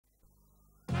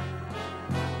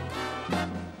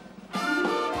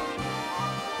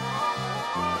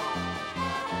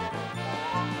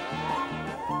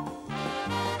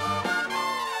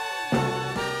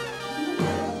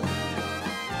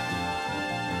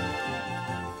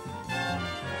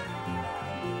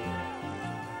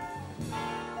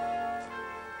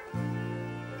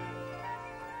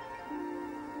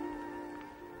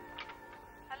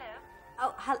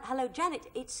hello, Janet.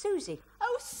 It's Susie.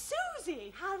 Oh,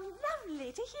 Susie, how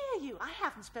lovely to hear you. I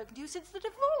haven't spoken to you since the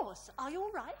divorce. Are you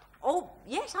all right? Oh,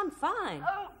 yes, I'm fine.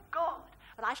 Oh, God.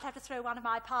 Well, I shall have to throw one of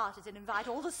my parties and invite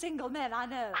all the single men I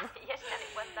know. Yes, Janet,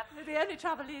 well, The only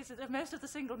trouble is that most of the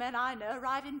single men I know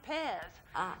arrive in pairs.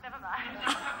 Never mind.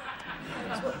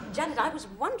 Well, Janet, I was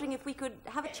wondering if we could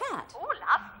have a chat. Oh,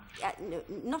 lovely. No,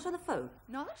 not on the phone.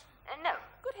 Not? No.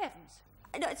 Good heavens.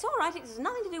 No, it's all right. It's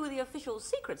nothing to do with the Official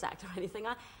Secrets Act or anything.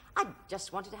 I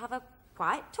just wanted to have a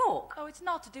quiet talk. Oh, it's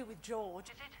not to do with George,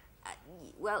 is it?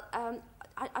 Well,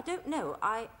 I don't know.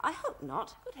 I hope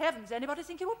not. Good heavens, anybody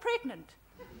think you were pregnant?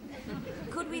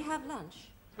 Could we have lunch?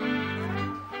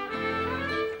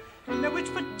 Now,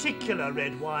 which particular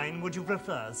red wine would you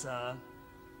prefer, sir?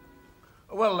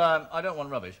 Well, I don't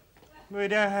want rubbish. We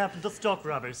don't happen to stock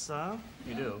rubbish, sir.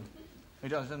 You do? He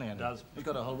does, doesn't he, Andy? Does. He's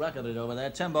got a whole rack of it over there,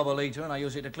 10 bob a litre, and I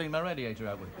use it to clean my radiator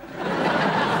out with.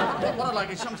 What I like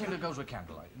is something that goes with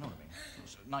candlelight, you know what I mean?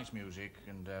 It's nice music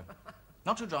and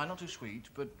not too dry, not too sweet,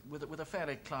 but with a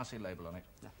fairly classy label on it.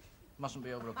 Mustn't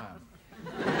be over £1.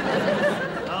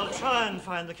 I'll try and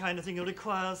find the kind of thing you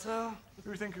require, sir.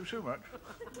 You think you so much?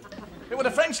 It with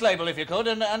a French label, if you could,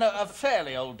 and a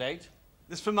fairly old date.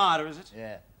 This for Myra, is it?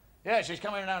 Yeah. Yeah, she's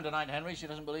coming around tonight, Henry. She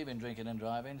doesn't believe in drinking and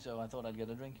driving, so I thought I'd get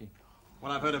a drinky.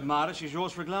 Well, I've heard of Myra. She's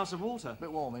yours for a glass of water.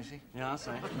 Bit warm, is she? Yeah, I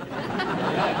say.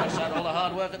 Yeah, I had all the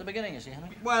hard work at the beginning, you see,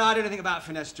 Henry. Well, I don't know anything about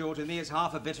finesse, George. With me, it's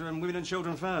half a bitter and women and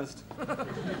children first.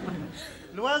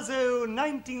 Loiseau,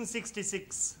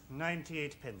 1966,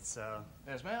 98 pence, sir.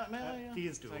 Yes, may I?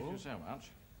 Please do. Thank you so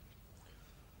much.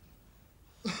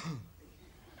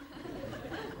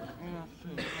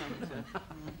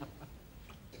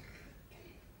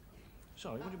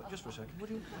 Sorry, would you, just for a second,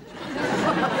 would you? Yes.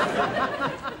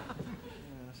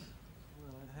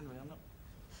 Well, Henry, I'm not...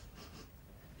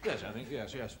 Yes, I think,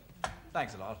 yes.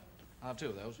 Thanks a lot. I'll have 2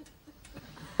 of those.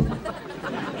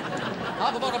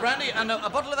 Half a bottle of brandy and a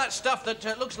bottle of that stuff that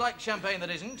looks like champagne that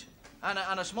isn't,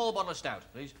 and a small bottle of stout,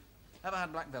 please. Ever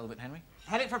had black velvet, Henry?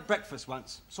 Had it for breakfast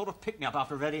once. Sort of pick-me-up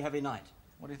after a very heavy night.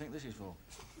 What do you think this is for?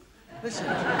 Listen,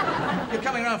 you're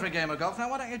coming round for a game of golf. Now,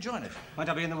 why don't you join us? Won't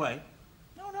I be in the way?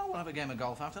 No, we'll have a game of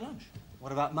golf after lunch.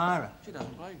 What about Myra? She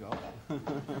doesn't play golf.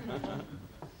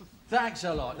 Thanks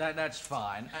a lot. That's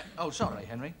fine. Oh, sorry,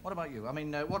 Henry. What about you? I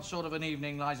mean, what sort of an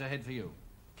evening lies ahead for you?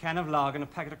 Can of lager and a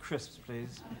packet of crisps,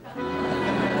 please.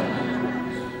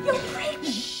 You're pregnant?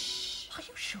 Shh. Are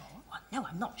you sure? Well, no,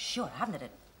 I'm not sure. I haven't had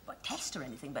a test or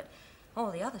anything, but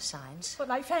all the other signs. What,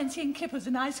 like fancying kippers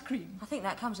and ice cream? I think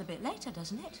that comes a bit later,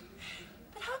 doesn't it?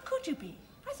 But how could you be?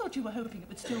 I thought you were hoping it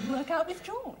would still work out with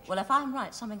George. Well, if I'm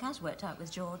right, something has worked out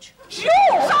with George. George!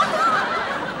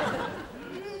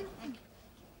 Thank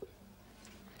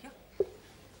you.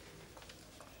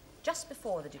 Just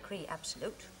before the decree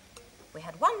absolute, we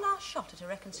had one last shot at a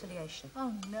reconciliation.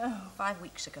 Oh, no. 5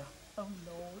 weeks ago. Oh,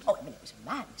 Lord. Oh, I mean, it was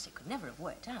madness. It could never have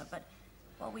worked out, but,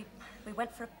 well, we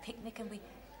went for a picnic and we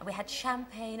had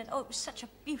champagne and, oh, it was such a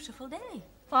beautiful day.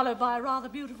 Followed by a rather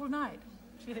beautiful night.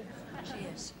 She is. She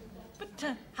is.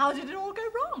 But how did it all go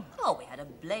wrong? Oh, we had a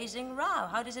blazing row.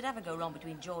 How does it ever go wrong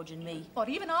between George and me? What,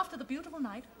 even after the beautiful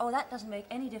night? Oh, that doesn't make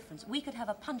any difference. We could have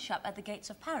a punch-up at the gates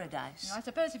of paradise. I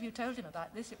suppose if you told him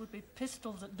about this, it would be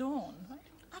pistols at dawn, right?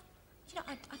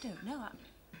 I don't know.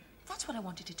 That's what I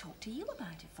wanted to talk to you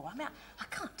about it for. I mean, I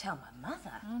can't tell my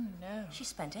mother. Oh, no. She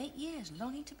spent 8 years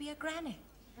longing to be a granny.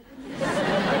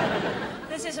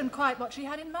 This isn't quite what she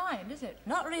had in mind, is it?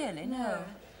 Not really, no.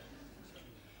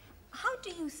 How do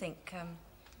you think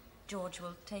George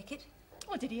will take it?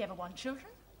 Well, did he ever want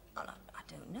children? Well, I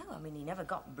don't know. I mean, he never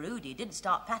got broody. He didn't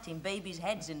start patting babies'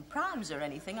 heads in prams or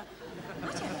anything. I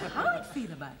don't know how I'd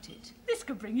feel about it. This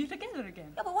could bring you together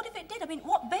again. Yeah, but what if it did? I mean,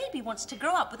 what baby wants to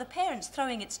grow up with the parents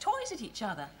throwing its toys at each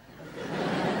other?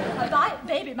 A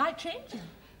baby might change him.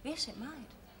 Yes, it might.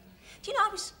 Do you know,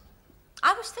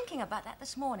 I was thinking about that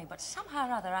this morning, but somehow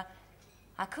or other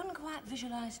I couldn't quite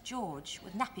visualise George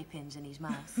with nappy pins in his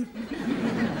mouth.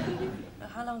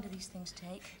 How long do these things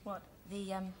take? What?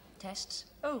 The tests?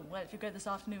 Oh, well, if you go this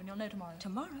afternoon, you'll know tomorrow.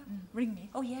 Tomorrow? Ring me.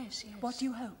 Oh, yes, yes. What do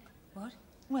you hope? What?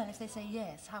 Well, if they say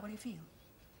yes, how will you feel?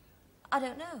 I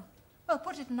don't know. Well,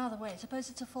 put it another way. Suppose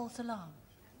it's a false alarm.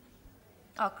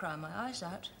 I'll cry my eyes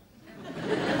out.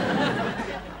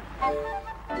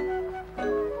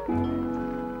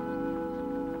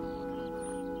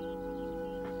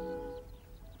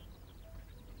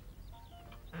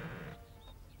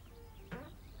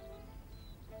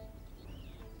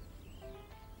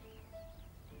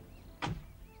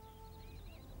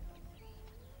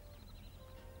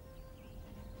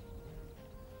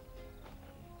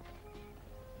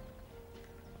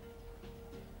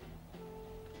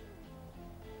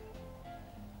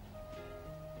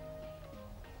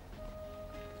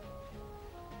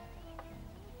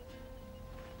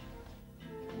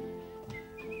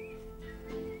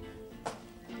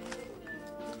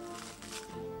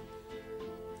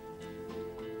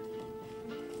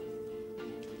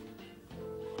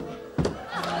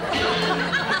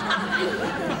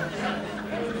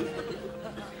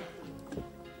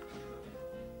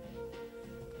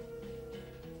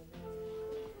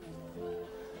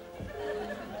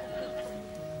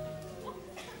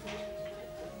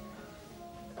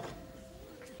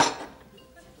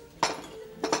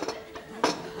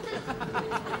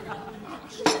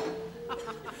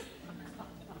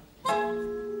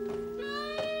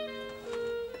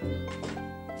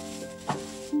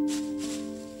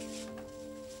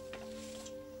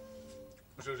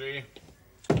 Susie.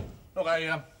 Look,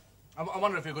 I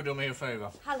wonder if you could do me a favour.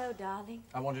 Hello, darling.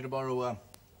 I wanted to borrow,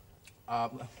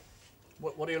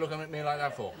 what are you looking at me like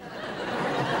that for?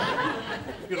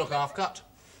 You look half cut.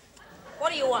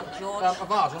 What do you want, George? A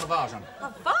vase, on a vase, honey.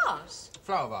 A vase?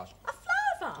 Flower vase. A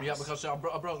flower vase? Yeah, because I've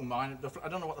broken mine. I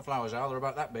don't know what the flowers are. They're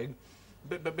about that big.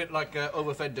 Bit like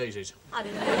overfed daisies. I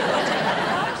didn't know you wanted a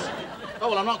vase. Oh,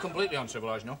 well, I'm not completely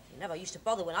uncivilised, no. You never used to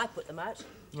bother when I put them out.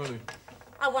 Really?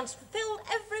 I once filled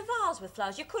every vase with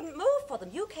flowers. You couldn't move for them.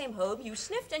 You came home, you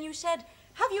sniffed, and you said,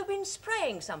 "Have you been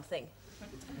spraying something?"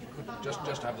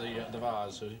 Just have the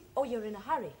vase, Susie. Oh, you're in a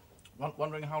hurry.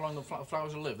 Wondering how long the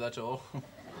flowers will live, that's all.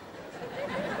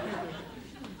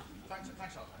 Thanks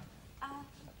a lot.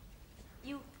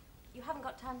 You haven't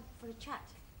got time for a chat,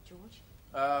 George?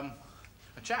 A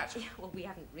chat? Yeah, well, we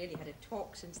haven't really had a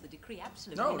talk since the decree,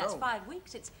 absolutely. No, I mean, that's no. 5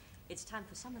 weeks. It's time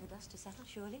for some of the dust to settle,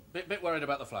 surely. Bit worried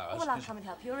about the flowers. Oh, well, I'll come and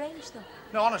help you arrange them.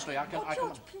 No, honestly, I can... Oh,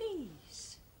 George,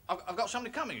 please. I've got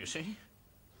somebody coming, you see.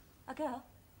 A girl?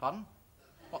 Pardon?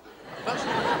 What?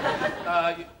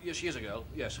 Yes, she is a girl,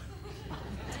 yes.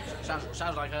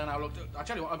 Sounds like her now. Look, I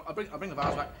tell you what, I'll bring the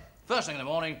vase back first thing in the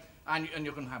morning, and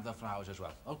you can have the flowers as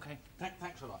well. OK.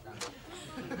 Thanks a lot, Dan.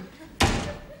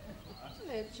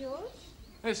 Hello, George.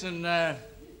 Listen, are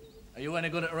you any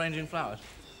good at arranging flowers?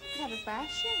 Could have a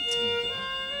bash, yeah.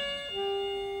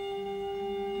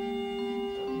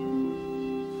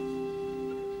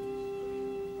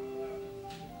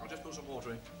 I'll just put some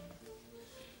water in.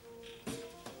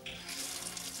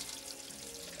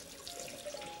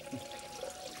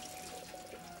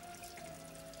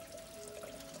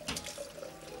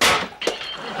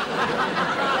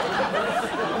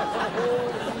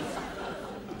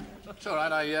 It's all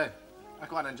right, I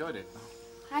quite enjoyed it.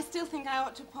 I still think I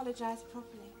ought to apologise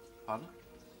properly. Pardon?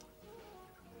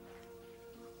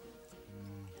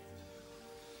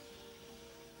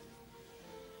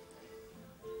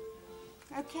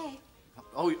 Okay.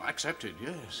 Oh, you accepted,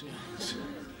 yes.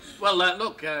 Well,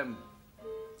 look, how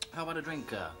about a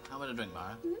drink? How about a drink,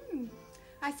 Mara?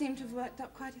 I seem to have worked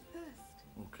up quite a thirst.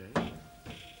 Okay. There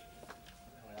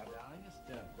we are, darling. Just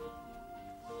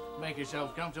make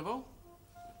yourself comfortable.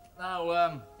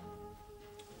 Now,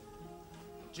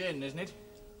 gin, isn't it?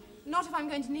 Not if I'm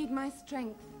going to need my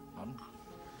strength. Pardon?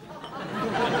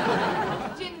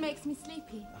 Gin makes me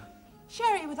sleepy.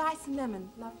 Sherry with ice and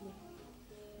lemon. Lovely.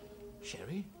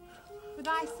 Sherry? With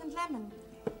ice and lemon.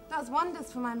 Does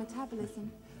wonders for my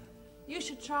metabolism. You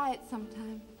should try it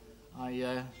sometime.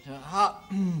 I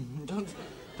don't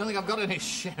think I've got any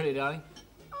sherry, darling.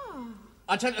 Oh.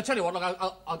 I'll tell you what, look,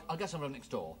 I'll get some from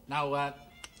next door. Now,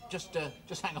 just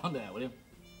hang on there, will you?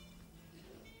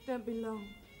 Don't be long.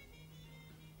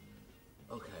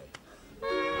 Okay.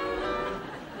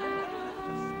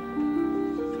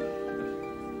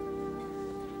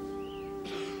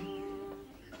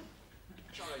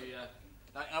 Sorry,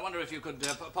 I wonder if you could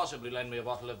possibly lend me a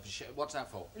bottle of... What's that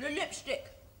for? The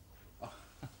lipstick.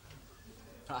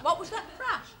 What was that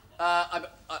crash?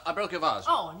 I broke your vase.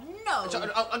 Oh, no.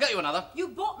 So, I'll get you another. You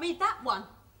bought me that one.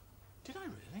 Did I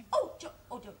really? Oh,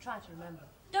 don't try to remember.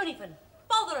 Don't even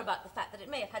bother about the fact that it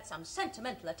may have had some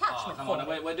sentimental attachment Come for on,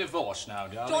 me. we're divorced now,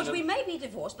 darling. George, we may be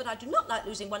divorced, but I do not like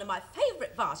losing one of my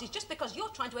favourite vases just because you're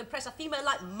trying to impress a female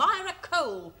like Myra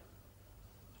Cole.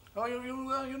 Oh,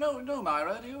 you know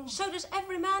Myra, do you? So does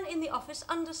every man in the office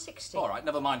under 60. All right,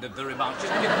 never mind the remarks.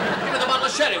 Just give me the bottle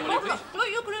of sherry, will you, please? No,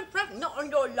 you can impress, not on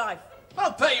your life.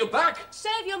 I'll pay you back.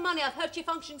 Save your money. I've heard she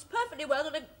functions perfectly well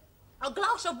with a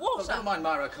glass of water. Oh, never mind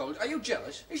Myra Cole. Are you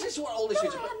jealous? Is this what all this No,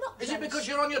 is I about? am not Is it jealous. because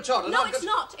you're on your toddler? No, it's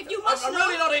not. If you must I'm know,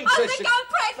 really not interested. I think I'm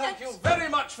pregnant. Thank you very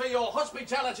much for your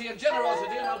hospitality and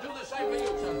generosity, and I'll do the same for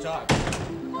you sometime.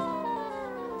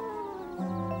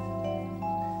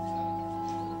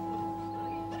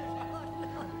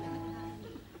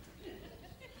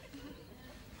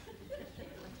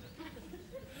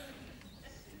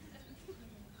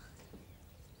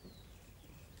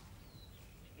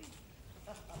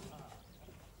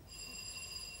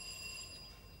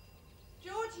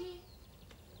 Georgie.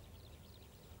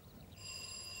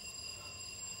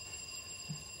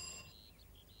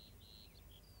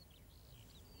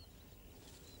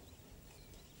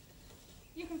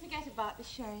 You can forget about the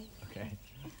sherry. Okay.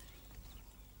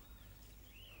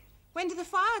 When did the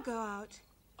fire go out?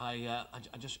 I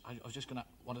was just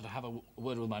wanted to have a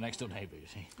word with my next door neighbour, you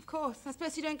see. Of course. I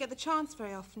suppose you don't get the chance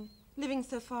very often. Living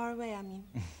so far away, I mean.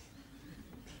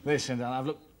 Listen, I've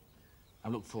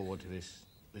looked forward to this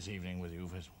evening with you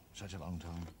for such a long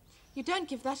time. You don't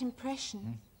give that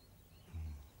impression.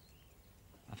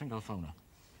 I think I'll phone her.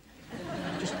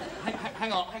 Just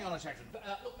hang on a second.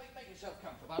 Look, make yourself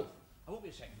comfortable. I won't be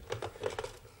a second.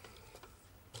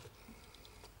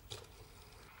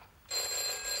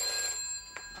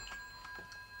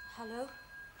 Hello?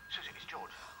 Susie, it's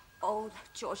George. Oh,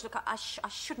 George, look, I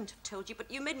shouldn't have told you, but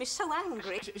you made me so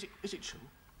angry. Is it true?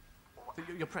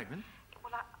 You're pregnant?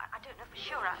 Well, I don't know for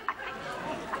sure.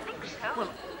 I think so.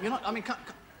 Well, you're not... I mean, can't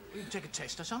you take a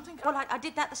test or something? Well, I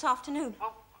did that this afternoon.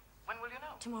 Well, when will you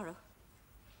know? Tomorrow.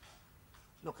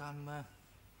 Look,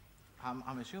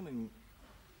 I'm assuming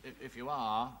if you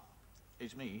are,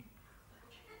 it's me.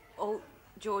 Oh,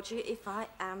 Georgie, if I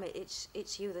am, it's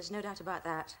you. There's no doubt about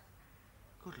that.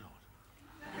 Good Lord.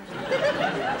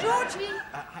 Georgie,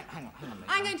 Hang on, mate.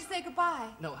 I'm going to say goodbye.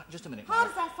 No, just a minute.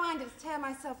 Hard as I find it to tear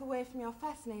myself away from your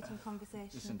fascinating conversation.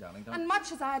 Listen, darling, don't... And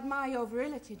much as I admire your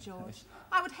virility, George,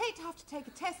 I would hate to have to take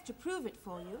a test to prove it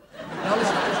for you. No,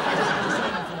 listen, just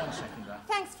hold on for 1 second, darling.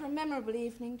 Thanks for a memorable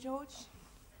evening, George.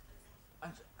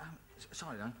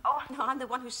 Sorry, Dan. Oh, no, I'm the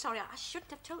one who's sorry. I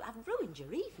shouldn't have told. I've ruined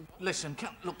your evening. Listen,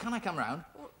 can I come round?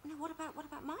 Well, no, what about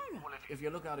Myra? Well, if you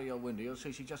look out of your window, you'll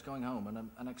see she's just going home, and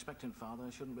an expectant father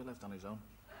shouldn't be left on his own.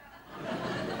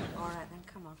 All right, then,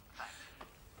 come on.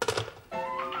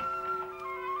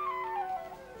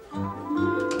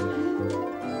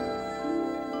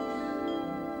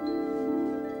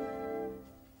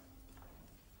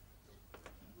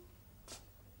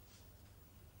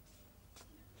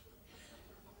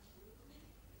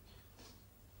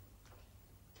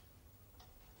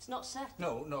 It's not certain.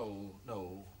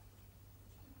 No.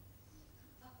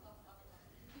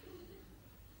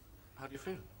 How do you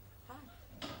feel? Fine.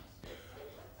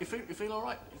 You feel all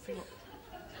right?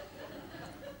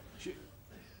 You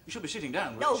should be sitting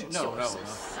down. No, No.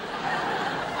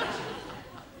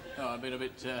 No, I've been a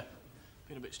bit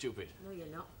stupid. No, you're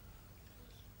not.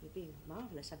 You're being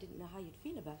marvellous. I didn't know how you'd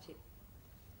feel about it.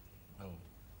 Oh.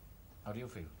 How do you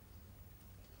feel?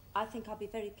 I think I'll be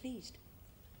very pleased.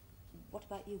 What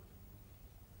about you?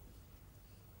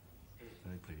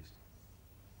 Very pleased.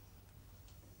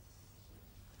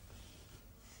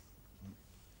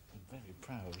 I'm very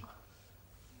proud.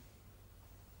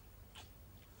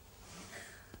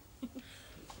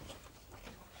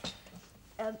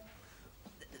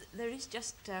 There is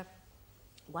just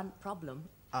one problem.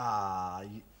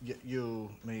 You,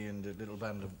 me, and a little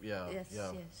band of Yes.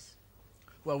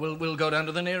 Well, we'll go down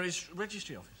to the nearest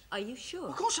registry office. Are you sure?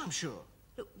 Of course, I'm sure.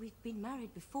 Look, we've been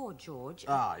married before, George.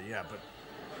 Yeah, but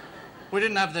we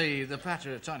didn't have the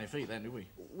patter of tiny feet then, did we?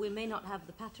 We may not have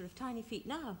the patter of tiny feet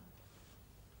now.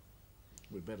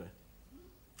 We'd better.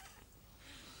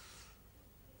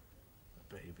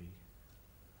 A baby.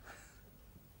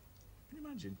 Can you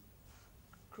imagine?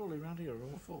 Crawling around here on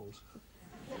all fours.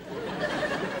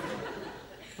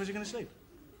 Where's he going to sleep?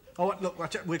 Oh, look,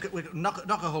 we could knock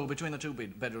a hole between the two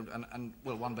bedroom and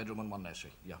well, one bedroom and one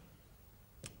nursery, yeah.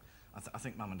 I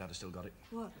think Mum and Dad have still got it.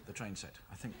 What? The train set,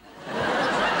 I think.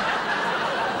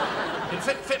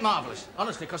 It'll fit marvellous,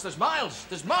 honestly, because there's miles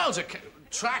of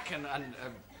track and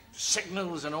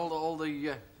signals and all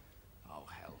the oh,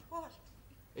 hell. What?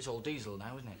 It's all diesel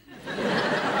now, isn't it?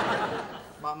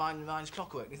 Mine's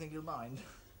clockwork. Do you think he'll mind?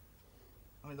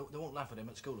 I mean, they won't laugh at him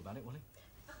at school about it, will he?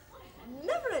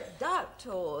 Never a doubt,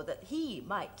 or that he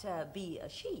might be a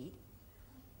she,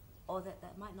 or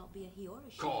that might not be a he or a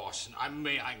she. Of course. I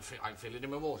mean, I can feel it in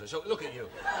my water. So look at you.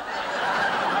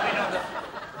 I mean,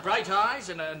 the bright eyes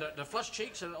and the flushed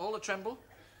cheeks and all the tremble.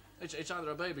 It's either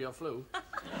a baby or flu.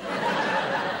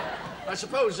 I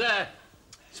suppose it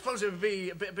would be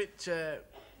a bit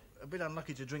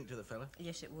unlucky to drink to the fella.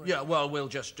 Yes, it would. Yeah, well, we'll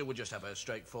just have a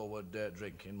straightforward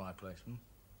drink in my place. Hmm?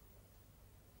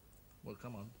 Well,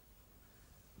 come on,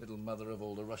 little mother of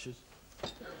all the rushes.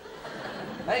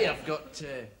 Hey, I've got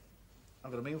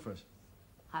a meal for us.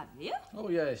 Have you? Oh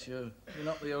yes, you're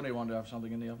not the only one to have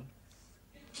something in the oven.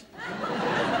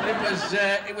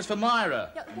 It was for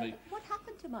Myra. Yeah, what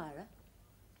happened to Myra?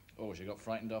 Oh, she got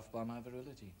frightened off by my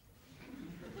virility.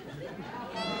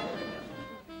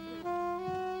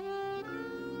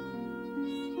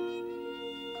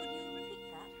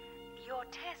 Your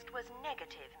test was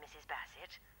negative, Mrs.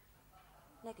 Bassett.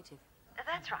 Negative.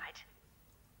 That's right.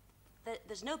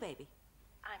 There's no baby.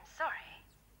 I'm sorry.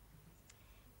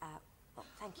 Well,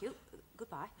 thank you.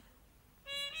 Goodbye.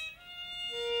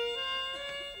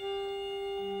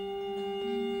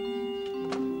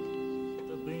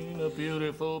 Have been a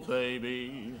beautiful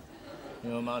baby.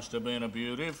 You must have been a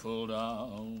beautiful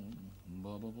doll.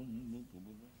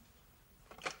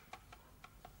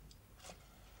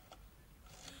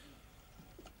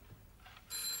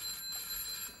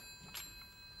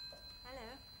 Hello.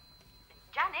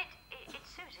 Janet, it's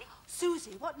Susie.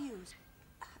 Susie, what news?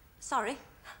 Sorry.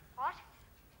 What?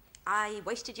 I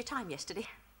wasted your time yesterday.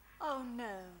 Oh,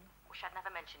 no. Wish I'd never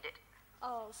mentioned it.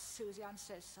 Oh, Susie, I'm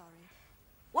so sorry.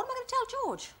 What am I going to tell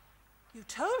George? You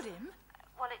told him?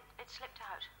 Well, it slipped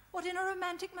out. What, in a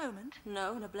romantic moment?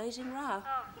 No, in a blazing row.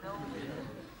 Oh, no.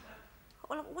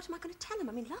 Well, what am I going to tell him?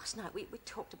 I mean, last night we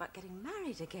talked about getting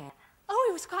married again. Oh,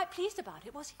 he was quite pleased about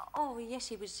it, was he? Oh, yes,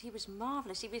 he was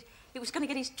marvellous. He was going to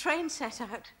get his train set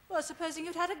out. Well, supposing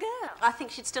you'd had a girl. I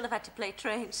think she'd still have had to play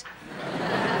trains.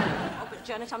 Oh, but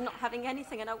Janet, I'm not having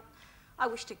anything, and I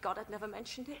wish to God I'd never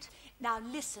mentioned it. Now,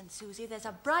 listen, Susie, there's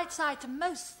a bright side to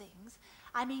most things.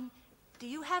 I mean, do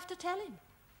you have to tell him?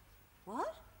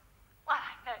 What? Well,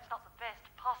 I know it's not the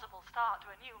best possible start to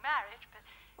a new marriage, but...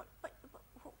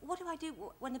 What do I do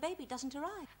when the baby doesn't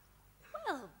arrive?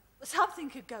 Well, something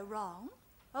could go wrong.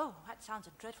 Oh, that sounds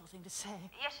a dreadful thing to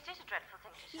say. Yes, it is a dreadful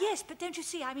thing to say. Yes, but don't you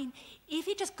see, I mean, if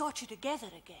he just got you together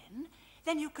again,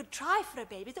 then you could try for a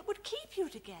baby that would keep you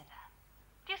together.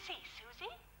 Do you see,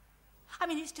 Susie? I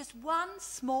mean, it's just one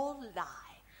small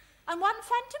lie and one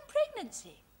phantom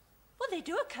pregnancy. Well, they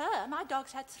do occur. My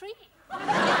dog's had 3.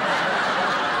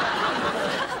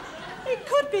 It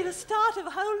could be the start of a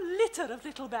whole litter of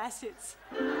little Bassets.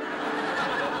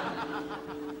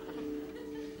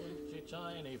 20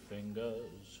 tiny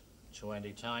fingers,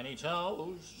 20 tiny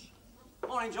toes.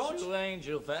 Morning, George. 2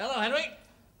 angel fair. Hello, Henry.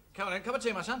 Come on in, cup of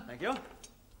tea, my son. Thank you.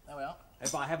 There we are.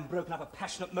 Hope I haven't broken up a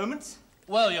passionate moment.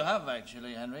 Well, you have,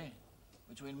 actually, Henry.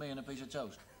 Between me and a piece of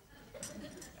toast.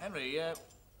 Henry,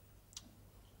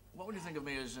 what would you think of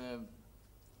me as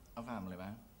a family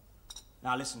man?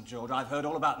 Now, listen, George, I've heard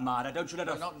all about Myra. Don't you let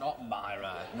her... No, not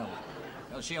Myra, no.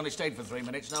 No, she only stayed for 3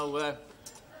 minutes. No,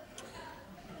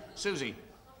 Susie.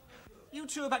 You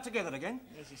two are back together again?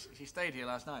 Yes, she stayed here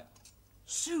last night.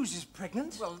 Susie's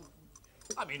pregnant? Well,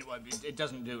 I mean, it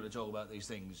doesn't do to talk about these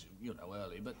things, you know,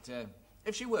 early, but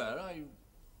if she were,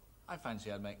 I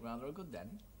fancy I'd make rather a good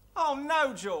daddy. Oh,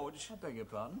 no, George. I beg your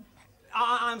pardon?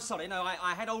 I'm sorry. No,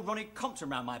 I had old Ronnie Compton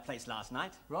round my place last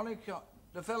night. Ronnie,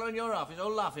 the fellow in your office,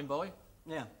 old laughing boy.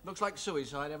 Yeah. Looks like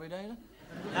suicide every day, doesn't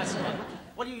That's right.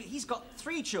 Well, he's got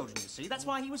 3 children, you see. That's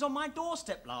why he was on my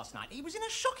doorstep last night. He was in a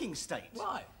shocking state.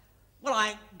 Why? Well,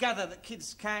 I gather that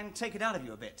kids can take it out of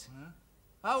you a bit.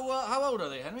 How old are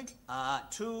they, Henry?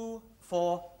 2,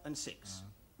 4, and 6.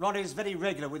 Ronnie's very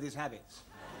regular with his habits.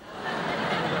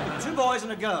 2 boys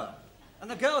and a girl. And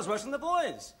the girl's worse than the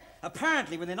boys.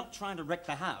 Apparently, when they're not trying to wreck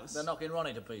the house... They're knocking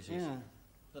Ronnie to pieces. Yeah.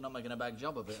 They're not making a bad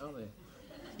job of it, are they?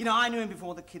 You know, I knew him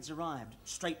before the kids arrived.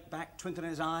 Straight back, twinkle in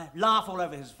his eye, laugh all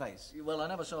over his face. Well, I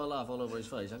never saw a laugh all over his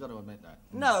face, I've got to admit that.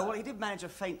 No, well, he did manage a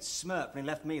faint smirk when he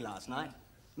left me last night.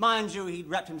 Mind you, he'd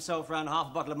wrapped himself around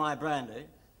half a bottle of my brandy.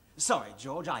 Sorry,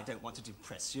 George, I don't want to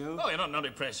depress you. Oh, you're not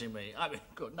depressing me. I mean,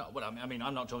 good, no, but I mean,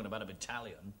 I'm not talking about a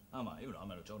battalion, am I? You know, I'm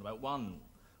only talking about one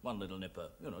little nipper,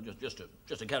 you know, just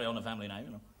to carry on the family name,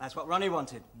 you know. That's what Ronnie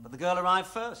wanted, but the girl arrived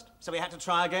first, so we had to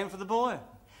try again for the boy.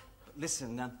 But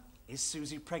listen, is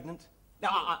Susie pregnant? No,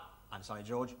 I'm sorry,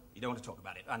 George. You don't want to talk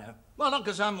about it, I know. Well, not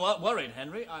because I'm worried,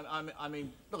 Henry. I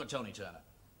mean, look at Tony Turner.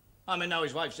 I mean, now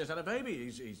his wife's just had a baby.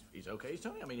 He's okay, he's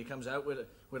Tony. I mean, he comes out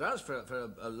with us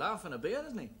for a laugh and a beer,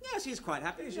 doesn't he? Yes, he's quite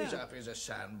happy. He's happy as a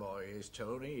sandboy, is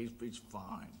Tony. He's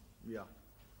fine. Yeah.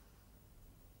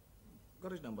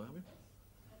 Got his number, have you?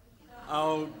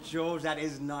 Oh, George, that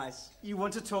is nice. You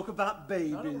want to talk about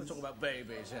babies? I don't want to talk about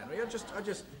babies, Henry. I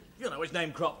just, you know, his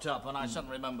name cropped up, and I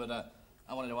suddenly remembered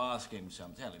I wanted to ask him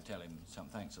something. Tell him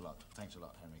something. Thanks a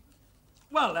lot, Henry.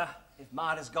 Well, if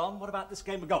Myra's gone, what about this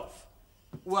game of golf?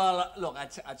 Well, look,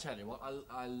 I tell you what,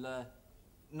 I'll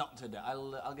not today.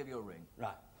 I'll give you a ring.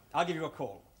 Right. I'll give you a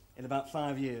call in about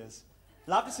 5 years.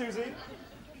 Love to Susie.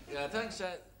 Yeah, thanks,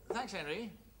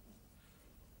 Henry.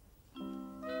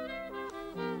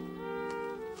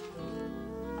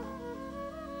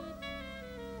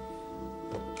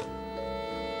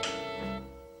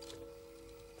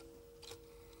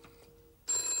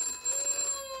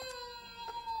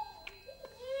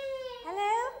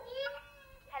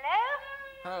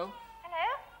 Hello?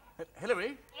 Hello?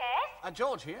 Hillary? Yes?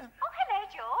 George here. Oh, hello,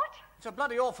 George. It's a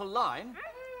bloody awful line.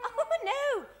 Oh,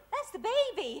 no, that's the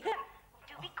baby.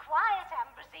 Do be quiet,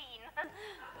 Ambrosine.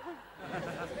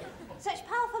 Such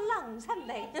powerful lungs, haven't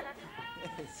they?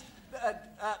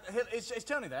 Is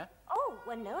Tony there? Oh,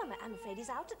 well, no, I'm afraid he's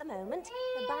out at the moment.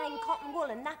 They're buying cotton wool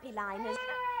and nappy liners.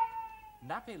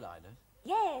 Nappy liners?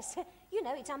 Yes. You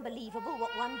know, it's unbelievable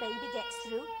what one baby gets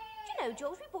through. Do you know,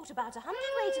 George, we bought about 100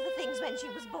 weight of the things when she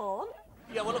was born.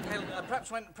 Yeah, well, look, perhaps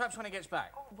when he gets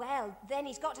back. Well, then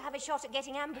he's got to have a shot at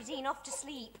getting Ambrosine off to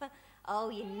sleep. Oh,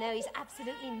 you know, he's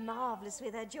absolutely marvellous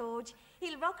with her, George.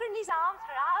 He'll rock her in his arms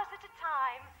for hours at a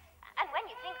time. And when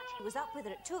you think that he was up with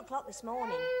her at 2 o'clock this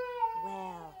morning,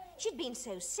 well, she'd been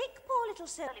so sick, poor little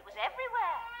soul. Well, it was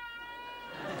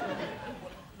everywhere.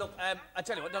 Look, I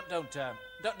tell you what,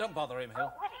 don't bother him,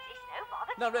 Hill. Well, it is no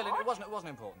bother. No, really, George. it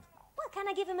wasn't important. Well, can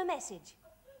I give him a message?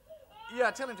 Yeah,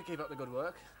 tell him to keep up the good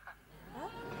work.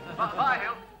 Bye,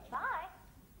 Hill. Bye.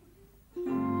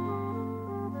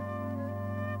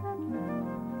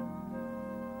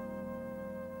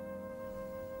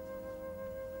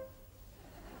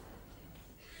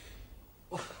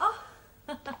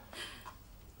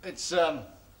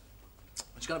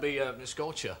 It's going to be a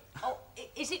scorcher. Oh,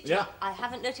 is it? Yeah. I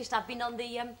haven't noticed. I've been on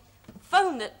the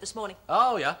phone this morning.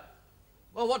 Oh, yeah.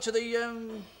 Well, what to the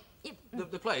Yeah,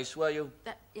 the place where you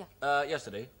yeah.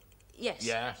 yesterday? Yes.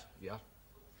 Yes, yeah.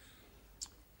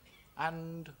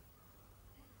 And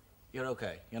you're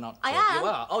okay. You're not. I am. You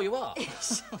are. Oh, you are.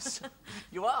 Yes.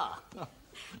 You are.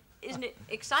 Isn't it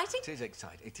exciting? It is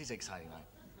exciting. It is exciting.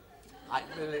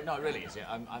 It really is.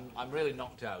 Yeah. I'm really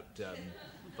knocked out.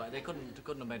 But they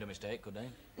couldn't have made a mistake, could they?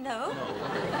 No.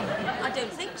 I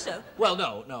don't think so. Well,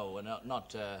 no,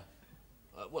 not.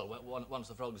 Well, once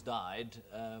the frogs died,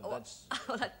 that's.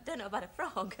 Well, I don't know about a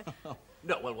frog.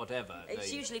 No, well, whatever.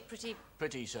 It's usually pretty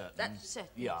certain. That's certain.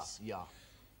 Yeah, yes. yeah.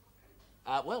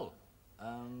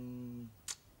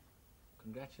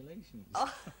 Congratulations.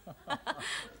 Oh.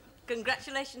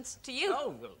 Congratulations to you.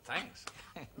 Oh, well, thanks.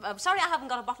 I'm sorry I haven't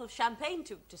got a bottle of champagne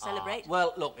to celebrate.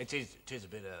 Well, look, it is a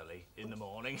bit early in the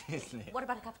morning, isn't it? What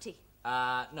about a cup of tea?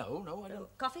 No, I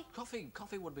don't. Coffee?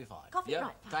 Coffee would be fine. Coffee, yeah,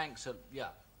 right, fine. Thanks.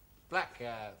 Yeah, black.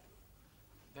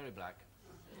 Very black.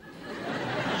 Well,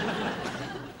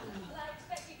 I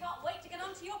expect you can't wait to get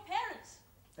on to your parents.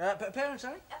 Parents,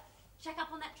 sorry? Check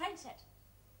up on that train set.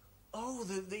 Oh,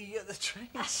 the train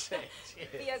set. Yes.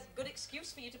 Be a good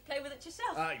excuse for you to play with it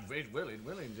yourself. It will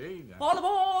indeed. All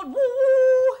aboard!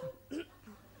 Woo!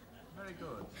 Very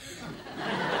good.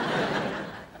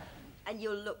 And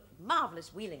you'll look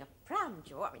marvellous wheeling a pram,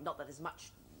 Joe. I mean, not that there's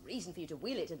much reason for you to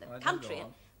wheel it in the country. Go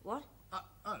on. What?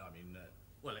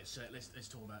 Well, let's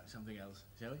talk about something else,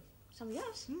 shall we? Something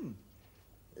else?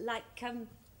 Like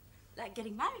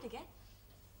getting married again.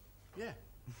 Yeah.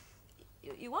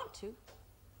 You want to,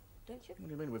 don't you? What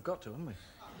do you mean? We've got to, haven't we?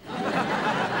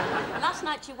 Last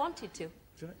night you wanted to.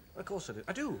 Did I? Of course I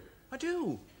do. I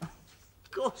do.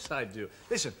 Of course I do.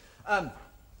 Listen,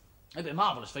 it'd be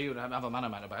marvellous for you to have a man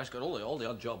about the house, got all the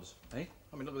odd jobs, eh?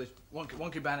 I mean, look at this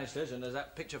wonky banisters, and there's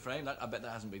that picture frame. I bet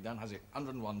that hasn't been done, has it?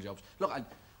 101 jobs. Look,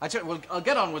 I tell you, I'll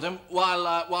get on with them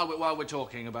while we're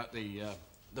talking about the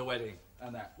wedding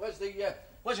and that. Where's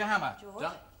your hammer? George?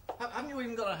 Haven't you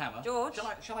even got a hammer? George?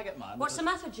 Shall I get mine? What's the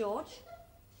matter, George?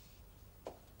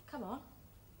 Come on.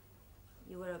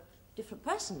 You were a different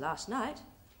person last night.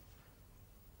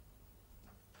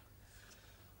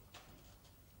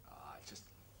 It's just...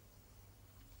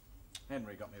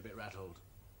 Henry got me a bit rattled.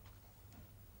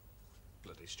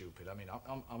 Bloody stupid. I mean,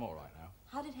 I'm all right now.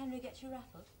 How did Henry get you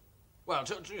rattled? Well,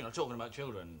 talking about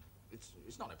children,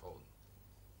 it's not important.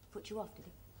 Put you off, did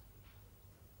he?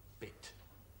 Bit.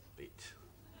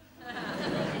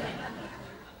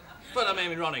 But I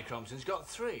mean, Ronnie Crompton's got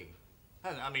 3.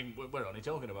 I mean, we're only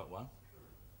talking about one.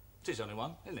 It is only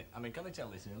one, isn't it? I mean, can they tell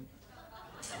this, Hill?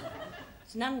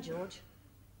 It's none, George.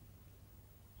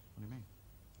 What do you mean?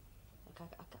 Look,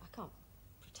 I can't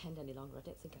pretend any longer. I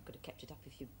don't think I could have kept it up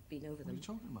if you'd been over What are them. you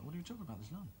talking about? What are you talking about?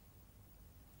 There's none.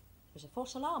 There's a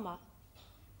false alarm.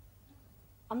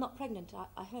 I'm not pregnant.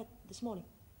 I heard this morning.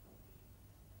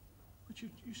 But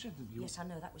you said that you... Yes, I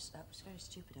know. That was very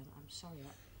stupid. I'm sorry.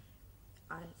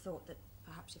 I thought that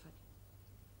perhaps if I...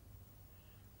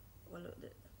 Well, look,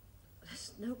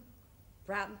 there's no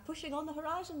pram pushing on the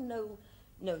horizon, no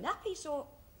nappies or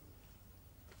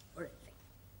anything.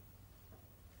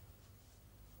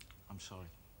 I'm sorry.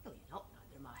 No, you're not.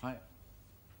 Neither am I.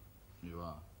 You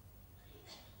are.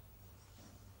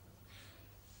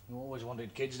 You always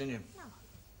wanted kids, didn't you? No.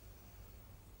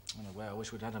 In a way, I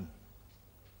wish we'd had them.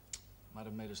 Might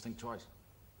have made us think twice.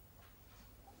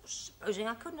 Supposing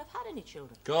I couldn't have had any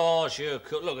children. Of course you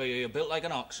could. Look, you're built like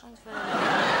an ox. Thanks very much.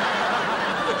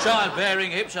 With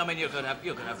childbearing hips, I mean, you could have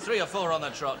 3 or 4 on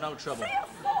the trot, no trouble. 3 or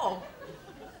 4?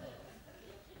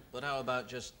 But how about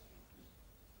just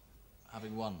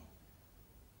having 1?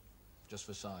 Just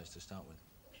for size to start with.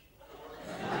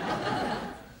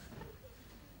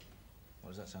 What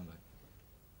does that sound like?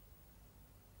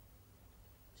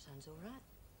 Sounds all right.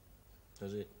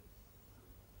 Does it?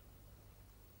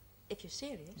 If you're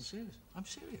serious. I'm serious. I'm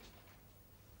serious.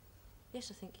 Yes,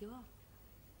 I think you are.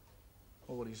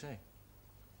 Well, what do you say?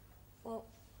 Well,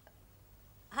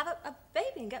 have a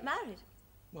baby and get married.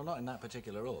 Well, not in that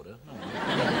particular order, no.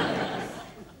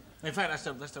 In fact,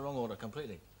 that's the wrong order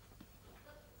completely.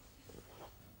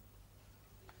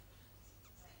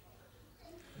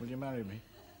 Will you marry me?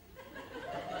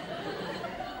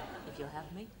 you'll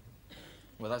have me.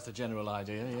 Well, that's the general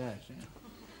idea, yes. Yeah.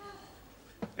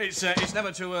 It's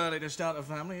never too early to start a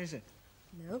family, is it?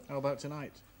 No. How about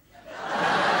tonight?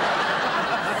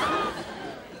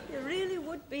 You really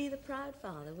would be the proud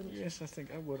father, wouldn't you? Yes, I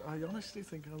think I would. I honestly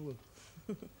think I would.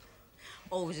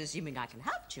 Always assuming I can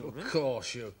have children. Of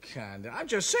course you can. I've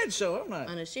just said so, haven't I?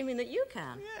 And assuming that you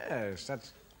can. Yes,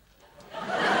 that's...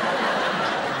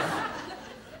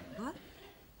 What?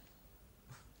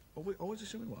 Always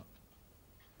assuming what?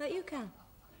 That you can.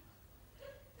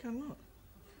 Can what?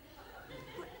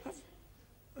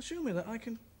 Assuming that I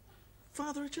can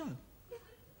father a child.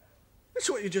 That's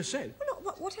what you just said. Well,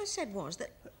 no, what I said was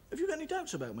that... Have you got any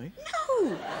doubts about me? No!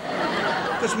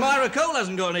 Because Myra Cole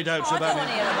hasn't got any doubts about me. I don't want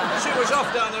to hear about it. She was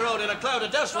off down the road in a cloud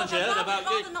of dust when she heard about you.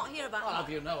 I'd rather not hear about Well, it. have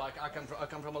you know, I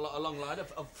come from a long line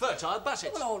of fertile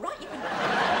Bassets. Well, all right, you can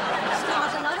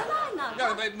start another line now.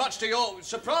 Yeah, but much to your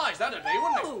surprise, that'd be,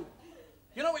 wouldn't it?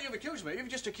 You know what you've accused me? You've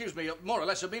just accused me, more or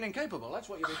less, of being incapable. That's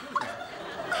what you've accused me of.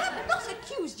 I have not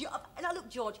accused you of... Now, look,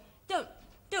 George, don't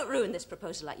ruin this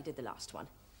proposal like you did the last one.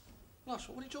 Last,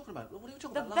 what are you talking about? What are you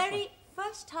talking The about last very one?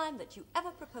 first time that you ever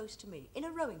proposed to me, in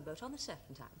a rowing boat on the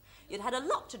Serpentine, you'd had a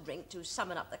lot to drink to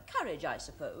summon up the courage, I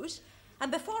suppose. And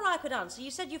before I could answer,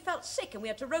 you said you felt sick and we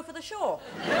had to row for the shore.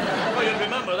 Well, you'd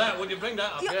remember that, would you bring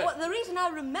that up? Yeah, well, the reason I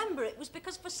remember it was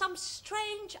because for some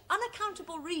strange,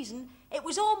 unaccountable reason, it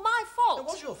was all my fault. It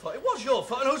was your fault. It was your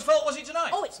fault. And whose fault was it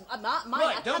tonight? Oh, it's mine.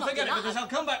 Right, don't forget it, because I'll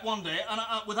come back one day and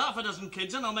with half a dozen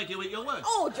kids and I'll make you eat your words.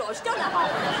 Oh, George, don't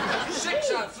have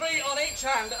 6 out, 3 on each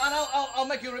hand, and I'll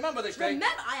make you remember this day.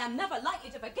 Remember, I am never likely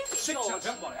to forget it, 6 George. out,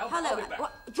 don't worry, Hello, I'll be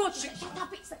back. George, shut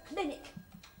up, it's the clinic.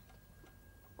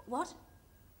 What?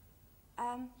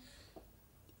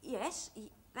 Yes,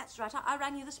 that's right. I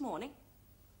rang you this morning.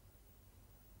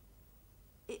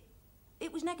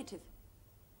 It was negative.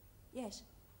 Yes.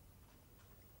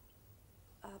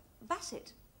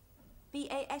 Bassett.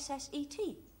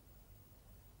 B-A-S-S-E-T.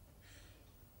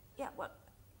 Yeah, well,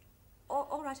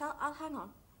 all right, I'll hang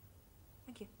on.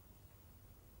 Thank you.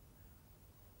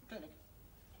 Clinic.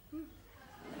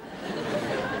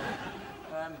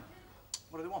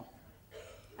 What do they want?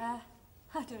 I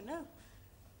don't know.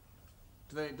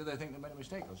 Do they think they made a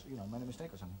mistake or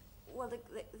something? Well, they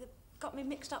got me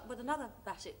mixed up with another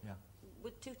Bassett. Yeah.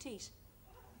 With 2 T's.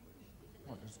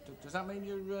 What, does that mean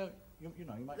you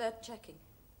might... They're checking.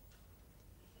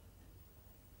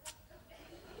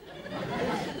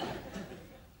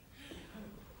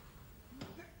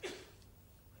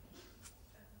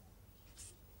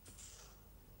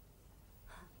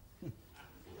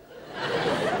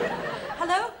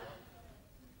 Hello?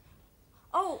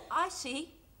 Oh, I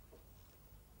see.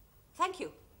 Thank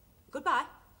you. Goodbye.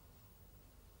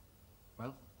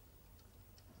 Well?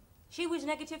 She was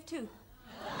negative too.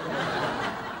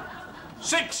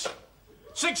 6!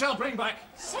 6 I'll bring back.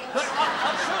 6?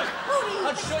 I'll show you.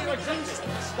 I'll show you exactly.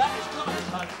 That is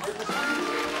not...